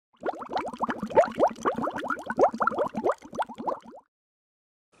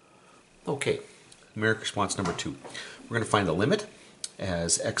Okay, numeric response number 2. We're going to find the limit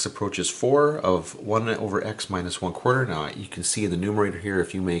as x approaches 4 of 1 over x minus 1/4. Now you can see in the numerator here,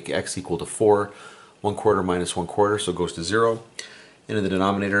 if you make x equal to 4, 1/4 minus 1/4, so it goes to 0. And in the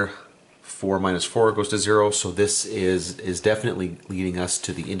denominator, 4 minus 4 goes to 0, so this is definitely leading us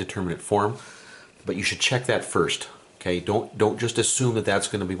to the indeterminate form. But you should check that first. Okay, don't just assume that that's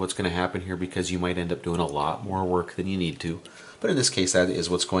going to be what's going to happen here, because you might end up doing a lot more work than you need to. But in this case, that is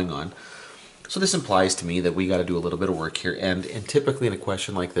what's going on. So this implies to me that we got to do a little bit of work here, and typically in a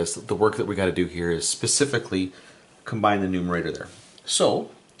question like this, the work that we got to do here is specifically combine the numerator there.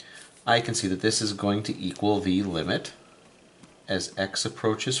 So I can see that this is going to equal the limit as x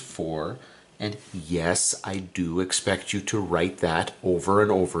approaches 4, and yes, I do expect you to write that over and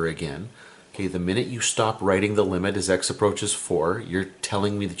over again. Okay, the minute you stop writing the limit as x approaches 4, you're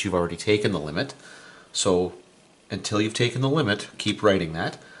telling me that you've already taken the limit. So until you've taken the limit, keep writing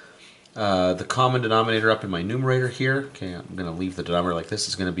that. The common denominator up in my numerator here, okay, I'm going to leave the denominator like this,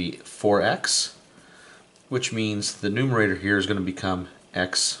 is going to be 4x, which means the numerator here is going to become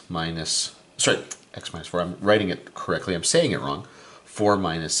x minus 4. I'm writing it correctly. I'm saying it wrong. 4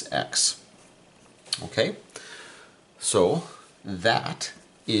 minus x. Okay? So that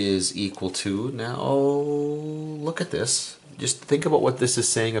is equal to, now look at this. Just think about what this is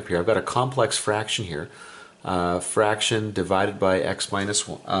saying up here. I've got a complex fraction here. Fraction divided by x minus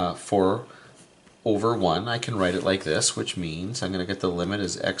 4 over 1. I can write it like this, which means I'm going to get the limit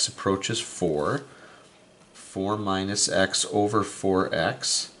as x approaches 4. 4 minus x over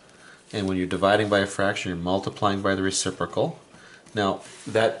 4x. And when you're dividing by a fraction, you're multiplying by the reciprocal. Now,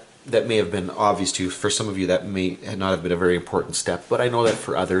 that may have been obvious to you. For some of you, that may not have been a very important step, but I know that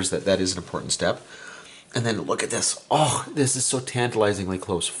for others, that is an important step. And then look at this. Oh, this is so tantalizingly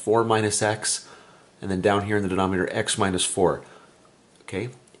close. 4 minus x, and then down here in the denominator, x minus 4. Okay?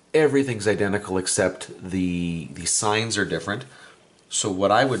 Everything's identical except the signs are different. So what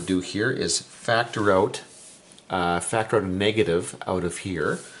I would do here is factor out a negative out of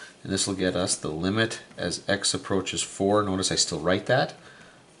here. And this will get us the limit as x approaches 4. Notice I still write that.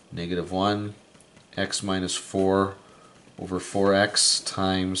 Negative 1 x minus 4 over 4x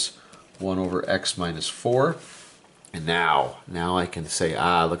times 1 over x minus 4. And now I can say,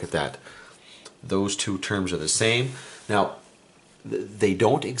 look at that. Those two terms are the same. Now, they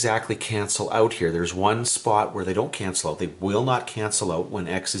don't exactly cancel out here. There's one spot where they don't cancel out. They will not cancel out when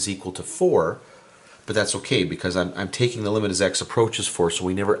x is equal to 4. But that's okay, because I'm taking the limit as x approaches 4, so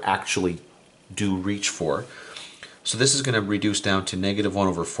we never actually do reach 4. So this is going to reduce down to negative 1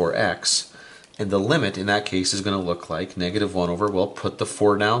 over 4x, and the limit in that case is going to look like negative 1 over, well, put the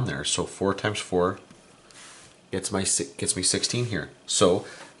 4 down there. So 4 times 4 gets me 16 here. So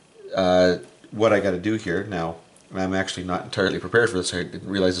what I got to do here now, I'm actually not entirely prepared for this. I didn't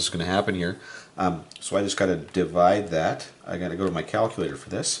realize this was going to happen here. So I just got to divide that. I got to go to my calculator for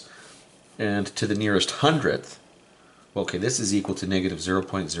this. And to the nearest hundredth, well, okay, this is equal to negative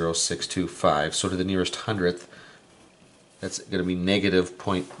 0.0625. So to the nearest hundredth, that's going to be negative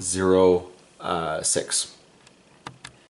 0.06.